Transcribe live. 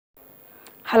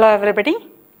Hello everybody,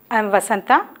 I am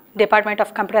Vasanta, Department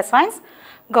of Computer Science,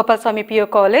 Gopalswamy PU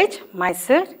College,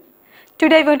 Mysuru.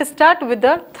 Today we are going to start with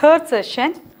the third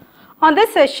session. On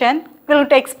this session, we are going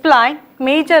to explain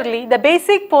majorly the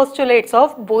basic postulates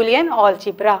of Boolean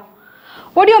algebra.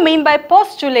 What do you mean by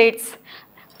postulates?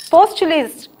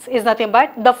 Postulates is nothing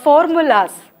but the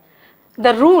formulas,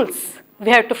 the rules we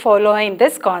have to follow in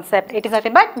this concept. It is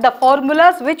nothing but the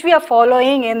formulas which we are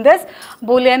following in this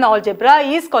Boolean algebra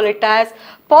is called it as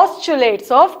postulates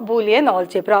of Boolean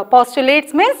algebra.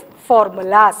 Postulates means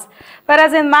formulas.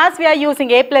 Whereas in maths we are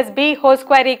using a plus b whole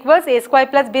square equals a square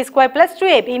plus b square plus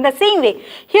 2ab. In the same way,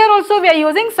 here also we are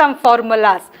using some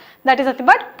formulas. That is nothing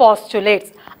but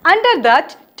postulates. Under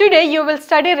that, today you will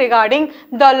study regarding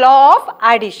the law of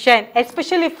addition,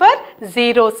 especially for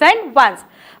zeros and ones.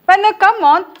 When you come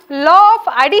on law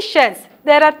of additions,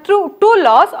 there are two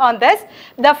laws on this.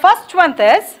 The first one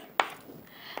is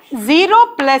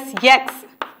 0 plus x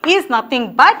is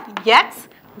nothing but x.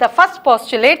 The first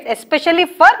postulate, especially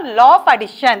for law of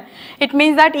addition, it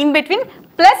means that in between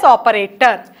plus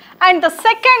operator. And the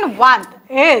second one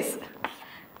is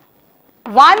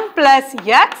 1 plus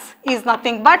x is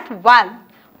nothing but 1.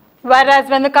 Whereas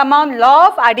when we come on law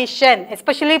of addition,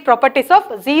 especially properties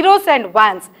of zeros and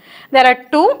ones, there are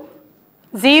two.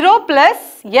 0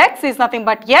 plus x is nothing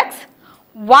but x.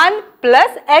 1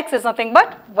 plus x is nothing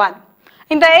but 1.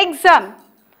 In the exam,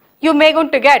 you may going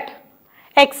to get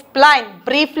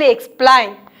briefly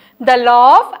explain the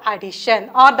law of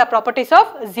addition or the properties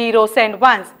of zeros and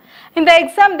ones. In the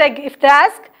exam, if they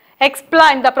ask,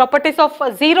 explain the properties of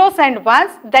zeros and ones,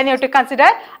 then you have to consider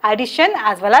addition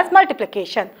as well as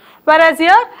multiplication. Whereas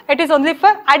here, it is only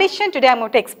for addition. Today I am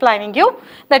going to explaining you.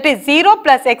 That is 0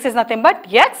 plus x is nothing but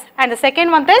x. And the second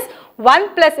one is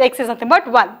 1 plus x is nothing but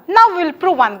 1. Now we will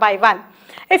prove one by one.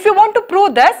 If you want to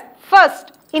prove this,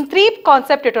 first in three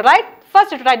concepts you have to write.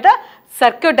 First you have to write the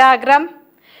circuit diagram.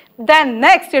 Then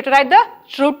next you have to write the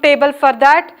truth table for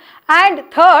that. And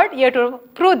third, you have to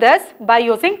prove this by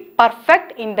using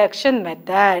perfect induction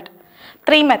method.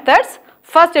 Three methods.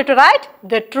 First, you have to write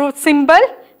the truth symbol.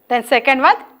 Then second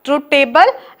one, truth table.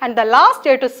 And the last,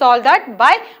 you have to solve that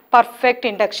by perfect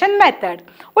induction method.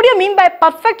 What do you mean by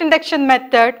perfect induction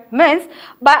method? Means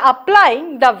by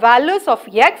applying the values of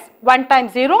x 1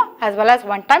 times 0 as well as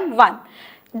 1 times 1.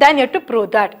 Then you have to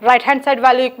prove that right hand side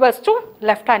value equals to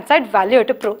left hand side value you have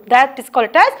to prove. That is called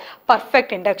as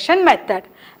perfect induction method.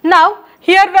 Now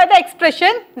here where the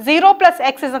expression 0 plus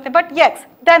x is nothing but x.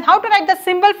 Then how to write the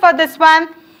symbol for this one?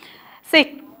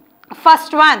 See,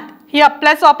 first one here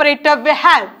plus operator we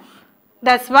have.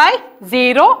 That's why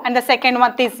 0 and the second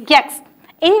one is x.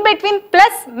 In between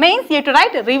plus means you have to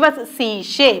write reverse C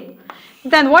shape.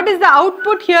 Then what is the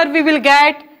output here we will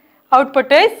get? Output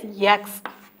is x.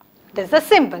 This is the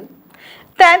symbol.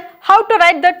 Then how to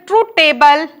write the truth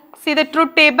table? See the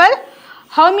truth table.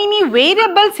 How many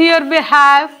variables here we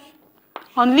have?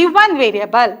 Only one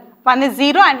variable. One is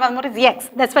 0 and one more is x.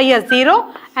 That's why here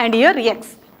 0 and here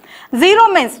x. 0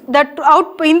 means that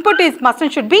input is must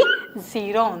and should be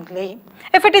 0 only.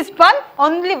 If it is 1,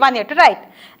 only 1 you have to write.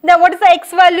 Then what is the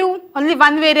x value? Only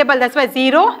one variable. That's why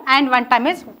 0 and 1 time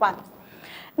is 1.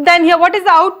 Then here what is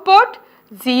the output?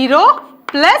 0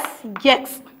 plus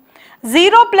x.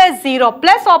 0 plus 0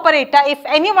 plus operator, if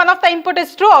any one of the input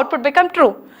is true, output become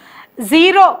true.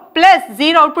 0 plus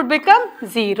 0 output become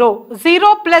 0.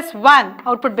 0 plus 1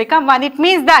 output become 1. It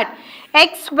means that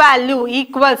x value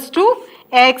equals to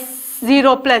x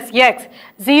 0 plus x.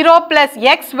 0 plus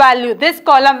x value, this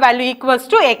column value equals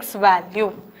to x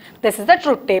value. This is the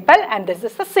truth table and this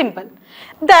is the symbol.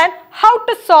 Then how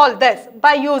to solve this?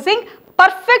 By using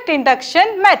perfect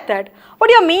induction method. What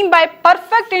do you mean by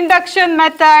perfect induction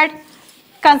method?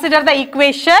 Consider the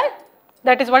equation.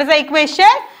 That is, what is the equation?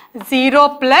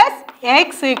 0 plus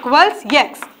x equals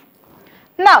x.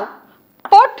 Now,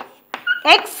 put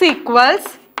x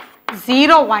equals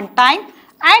 0 one time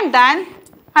and then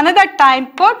another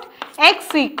time put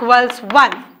x equals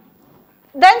 1.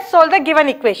 Then solve the given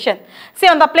equation. See,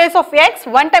 on the place of x,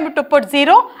 one time you have to put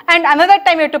 0 and another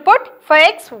time you have to put for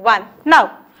x 1.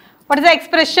 Now, what is the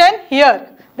expression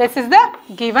here? This is the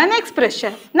given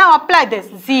expression. Now, apply this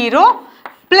 0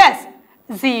 plus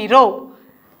 0.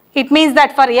 It means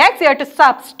that for x you have to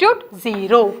substitute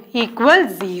 0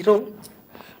 equals 0.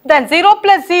 Then 0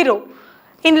 plus 0.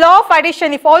 In law of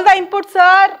addition, if all the inputs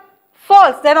are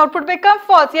false, then output becomes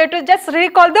false. You have to just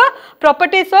recall the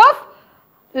properties of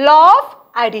law of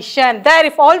addition. There,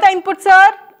 if all the inputs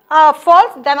are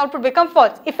false, then output becomes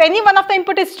false. If any one of the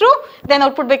input is true, then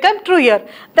output becomes true here.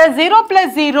 Then 0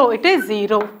 plus 0, it is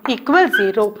 0 equals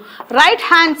 0. Right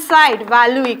hand side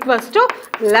value equals to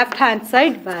left hand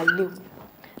side value.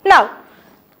 Now,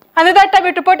 another time we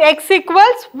have to put x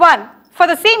equals 1 for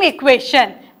the same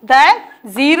equation. Then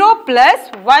 0 plus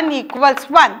 1 equals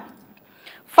 1.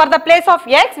 For the place of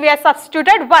x, we have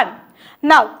substituted 1.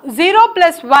 Now, 0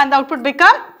 plus 1, the output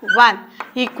become 1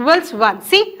 equals 1.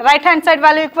 See, right hand side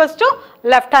value equals to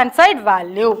left hand side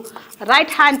value. Right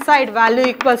hand side value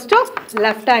equals to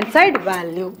left hand side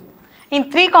value.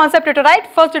 In 3 concepts you have to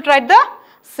write. First you have to write the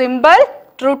symbol,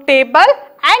 truth table,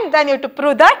 and then you have to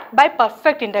prove that by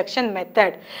perfect induction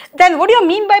method. Then what do you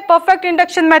mean by perfect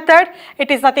induction method? It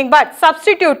is nothing but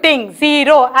substituting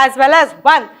 0 as well as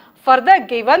 1 for the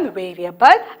given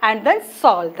variable and then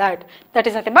solve that. That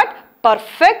is nothing but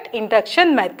perfect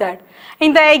induction method.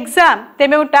 In the exam, they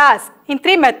may ask in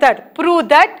 3 methods, prove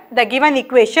that the given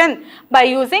equation by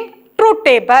using truth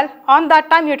table. On that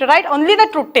time you have to write only the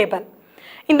truth table.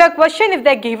 In the question, if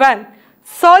they are given,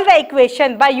 solve the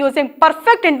equation by using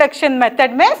perfect induction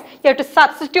method means you have to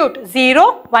substitute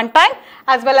 0 one time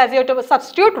as well as you have to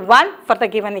substitute 1 for the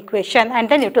given equation and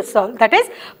then you have to solve. That is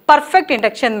perfect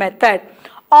induction method.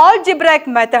 Algebraic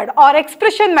method or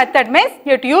expression method means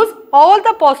you have to use all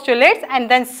the postulates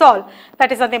and then solve.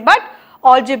 That is nothing but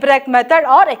algebraic method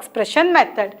or expression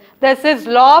method. This is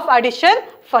law of addition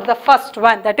for the first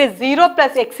one, that is 0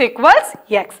 plus x equals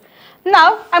x.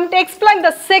 Now I am to explain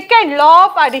the second law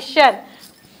of addition.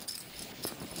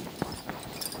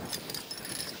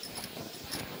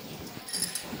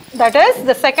 That is,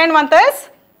 the second one is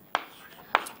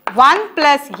 1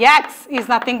 plus x is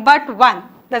nothing but 1.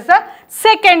 That's the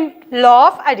second law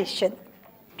of addition.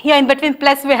 Here in between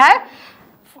plus we have,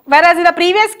 whereas in the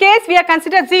previous case we have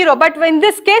considered 0, but in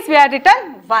this case we have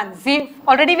written 1.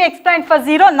 Already we explained for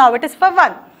 0, now it is for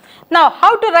 1. Now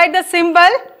how to write the symbol?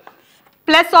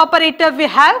 Plus operator we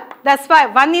have, that's why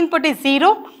one input is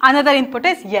 0, another input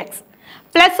is x.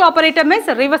 Plus operator means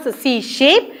reverse C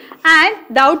shape and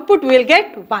the output will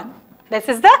get 1. This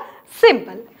is the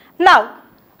symbol. Now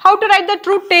how to write the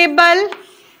truth table?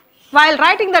 While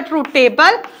writing the truth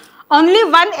table, only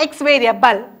one x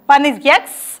variable. One is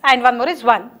x and one more is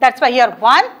 1. That's why here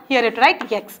 1, here you have to write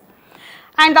x.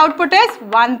 And the output is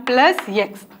 1 plus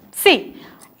x. See,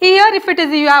 here if it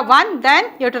is you have 1,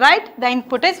 then you have to write the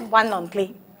input is 1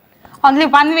 only. Only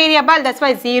one variable, that's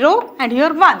why 0 and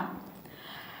here 1.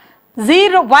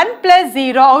 1 plus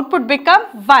 0, output become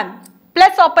 1.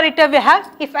 Plus operator we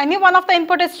have, if any one of the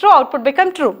input is true, output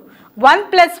become true.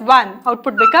 1 plus 1,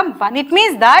 output become 1. It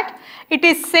means that it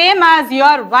is same as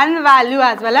your 1 value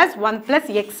as well as 1 plus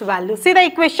x value. See the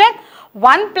equation?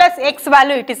 1 plus x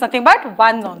value, it is nothing but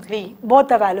 1 only. Both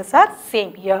the values are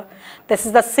same here. This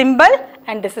is the symbol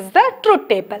and this is the truth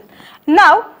table.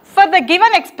 Now, for the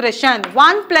given expression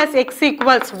 1 plus x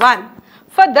equals 1.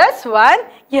 For this one,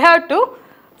 you have to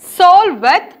solve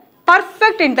with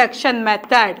perfect induction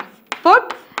method.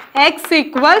 Put x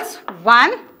equals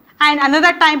 1 and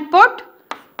another time put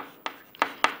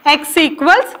x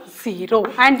equals 0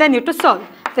 and then you have to solve.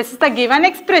 This is the given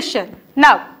expression.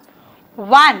 Now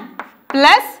 1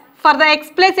 plus, for the x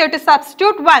place you have to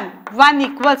substitute 1. 1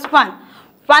 equals 1.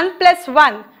 1 plus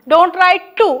 1, don't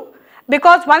write 2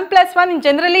 because 1 plus 1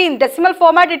 generally in decimal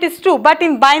format it is 2, but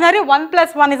in binary 1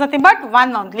 plus 1 is nothing but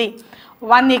 1 only.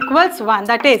 1 equals 1,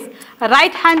 that is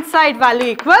right hand side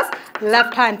value equals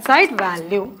left hand side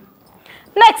value.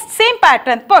 Next, same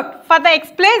pattern, put for the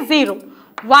x place 0.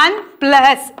 1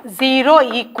 plus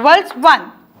 0 equals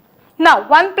 1. Now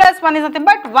 1 plus 1 is nothing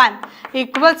but 1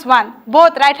 equals 1.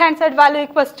 Both right hand side value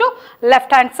equals to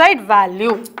left hand side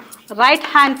value. Right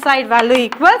hand side value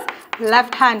equals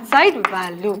left hand side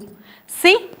value.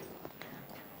 See,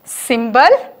 symbol,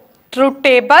 truth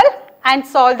table and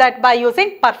solve that by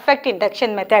using perfect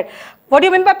induction method. What do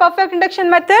you mean by perfect induction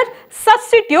method?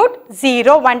 Substitute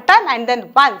 0 one time and then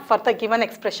 1 for the given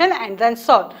expression and then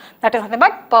solve. That is nothing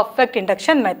but perfect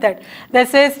induction method.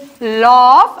 This is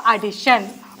law of addition.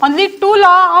 Only 2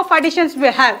 law of additions we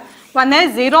have. One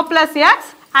is 0 plus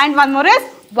x and one more is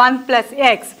 1 plus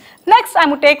x. Next I am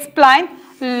going to explain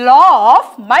law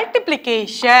of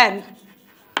multiplication.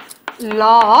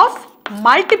 Law of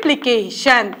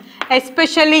multiplication,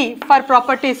 especially for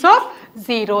properties of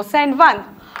zeros and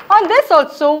 1. On this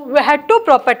also we had 2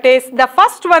 properties. The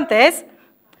first one is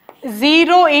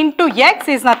 0 into x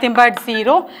is nothing but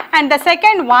 0 and the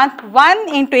second one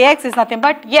 1 into x is nothing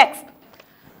but x.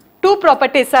 2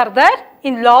 properties are there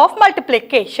in law of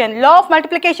multiplication. Law of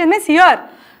multiplication means here,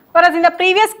 whereas in the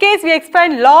previous case we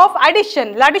explained law of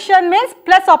addition. Addition means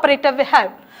plus operator we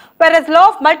have, whereas law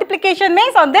of multiplication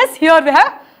means on this here we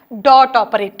have dot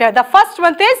operator. The first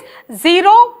one is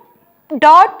 0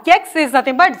 dot x is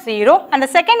nothing but 0 and the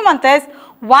second one is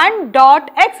 1 dot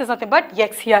x is nothing but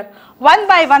x here. One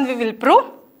by one we will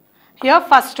prove. Here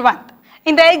first one.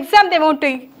 In the exam they want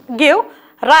to give,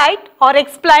 write or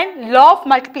explain law of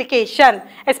multiplication,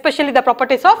 especially the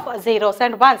properties of zeros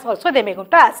and ones also they may going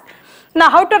to ask. Now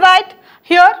how to write?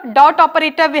 Here dot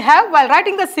operator we have while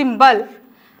writing the symbol.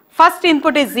 First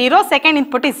input is 0, second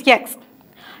input is x.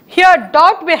 Here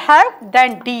dot we have,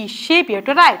 then D shape you have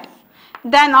to write.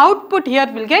 Then output here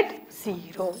will get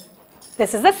 0.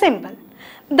 This is the symbol.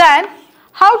 Then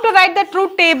how to write the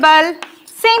truth table?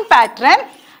 Same pattern.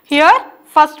 Here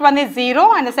first one is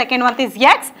 0 and the second one is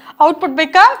x. Output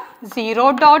become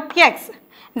 0 dot x.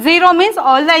 0 means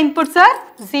all the inputs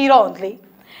are 0 only.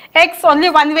 X only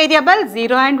one variable,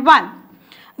 0 and 1.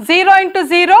 0 into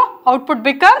 0, output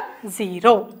become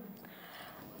 0.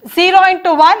 0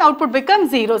 into 1, output becomes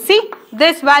 0. See,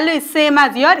 this value is same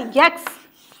as your x.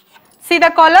 See the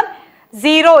column?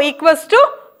 0 equals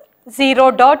to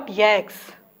 0 dot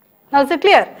x. Now is it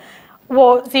clear?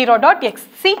 0 dot x.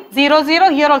 See, 0, 0,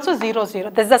 here also 0, 0.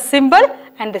 This is the symbol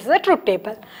and this is the truth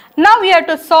table. Now we have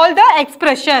to solve the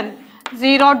expression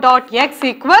 0 dot x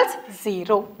equals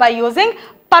 0 by using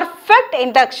perfect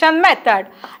induction method.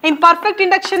 In perfect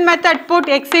induction method, put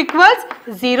x equals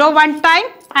 0 one time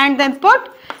and then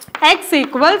put x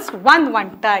equals 1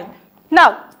 one time.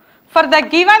 Now, for the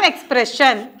given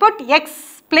expression, put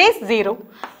x place 0.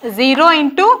 0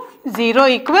 into 0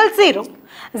 equals 0.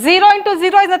 0 into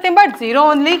 0 is nothing but 0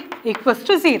 only, equals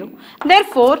to 0.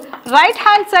 Therefore, right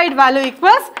hand side value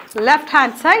equals left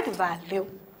hand side value.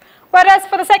 Whereas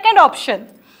for the second option,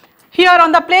 here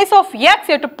on the place of x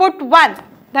you have to put 1.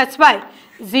 That's why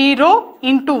 0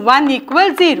 into 1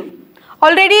 equals 0.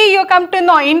 Already you come to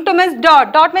know into means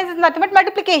dot. Dot means nothing but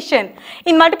multiplication.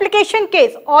 In multiplication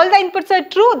case, all the inputs are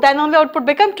true, then only output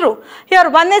become true. Here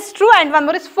 1 is true and 1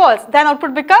 more is false. Then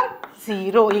output become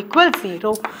 0 equals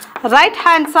 0. Right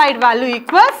hand side value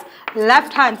equals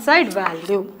left hand side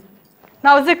value.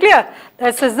 Now is it clear?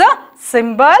 This is the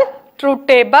symbol, truth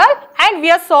table, and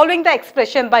we are solving the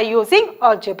expression by using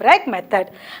algebraic method.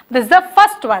 This is the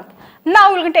first one.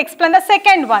 Now we are going to explain the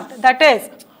second one, that is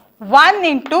 1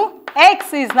 into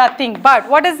x is nothing but,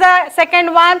 what is the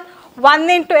second one? 1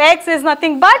 into x is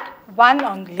nothing but 1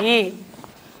 only.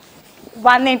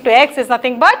 1 into x is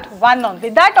nothing but 1 only.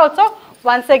 That also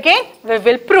once again we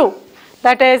will prove.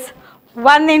 That is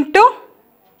 1 into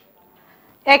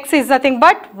x is nothing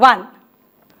but 1.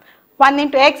 1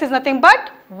 into x is nothing but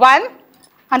 1.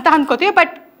 Anta ankotivi,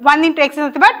 but 1 into x is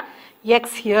nothing but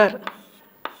x here.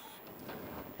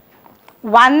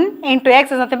 1 into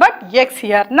x is nothing but x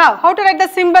here. Now, how to write the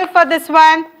symbol for this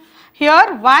one?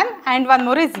 Here 1 and 1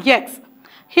 more is x.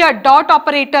 Here dot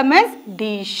operator means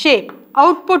D shape.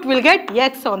 Output will get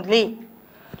x only.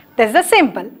 This is the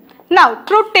symbol. Now,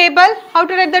 truth table. How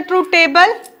to write the truth table?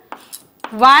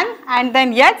 1 and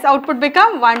then x. Output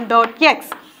become 1 dot x.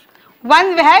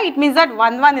 1 we have, it means that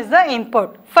 1, 1 is the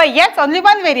input. For x, only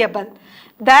one variable.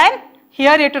 Then,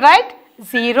 here you have to write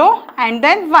 0 and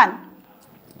then 1.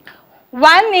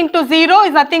 1 into 0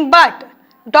 is nothing but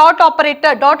dot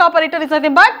operator. Dot operator is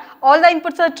nothing but all the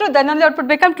inputs are true, then only output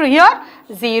become true. Here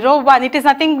 0, 1, it is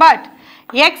nothing but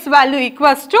x value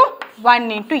equals to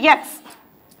 1 into x.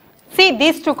 See,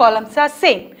 these two columns are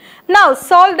same. Now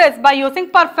solve this by using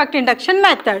perfect induction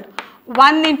method.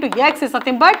 1 into x is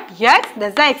nothing but x,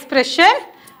 that's the expression.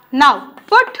 Now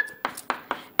put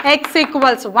x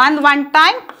equals 1 one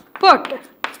time, put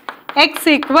x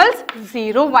equals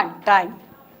 0 one time.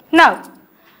 Now,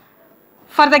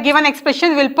 for the given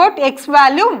expression, we will put x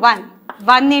value 1.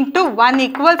 1 into 1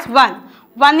 equals 1.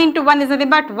 1 into 1 is nothing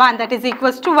but 1, that is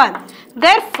equals to 1.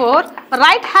 Therefore,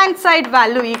 right hand side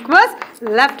value equals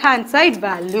left hand side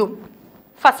value.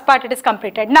 First part it is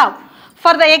completed. Now,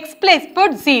 for the x place,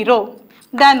 put 0.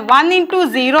 Then 1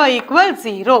 into 0 equals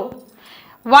 0.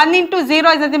 1 into 0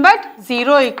 is nothing but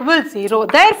 0 equals 0.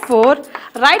 Therefore,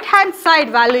 right hand side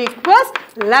value equals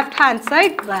left hand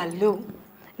side value.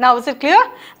 Now is it clear?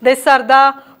 These are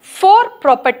the 4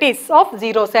 properties of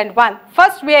zeros and 1.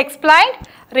 First we explained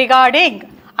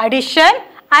regarding addition.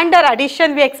 Under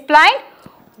addition we explained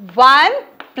 1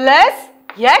 plus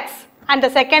x and the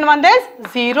second one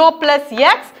is 0 plus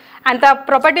x, and the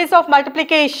properties of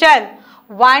multiplication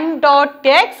 1 dot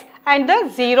x and the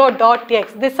 0 dot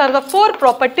x. These are the 4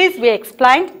 properties we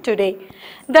explained today.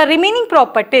 The remaining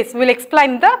properties we will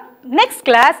explain in the next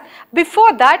class.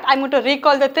 Before that, I am going to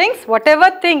recall the things,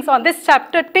 whatever things on this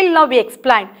chapter till now we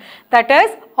explained. That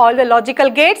is all the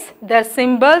logical gates, their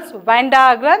symbols, Venn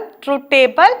diagram, truth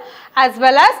table, as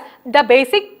well as the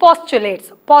basic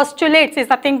postulates. Postulates is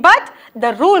nothing but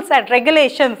the rules and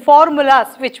regulation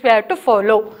formulas which we have to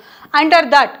follow. Under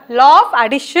that, law of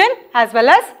addition as well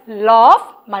as law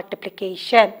of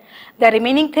multiplication. The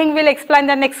remaining thing we'll explain in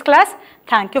the next class.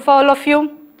 Thank you for all of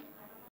you.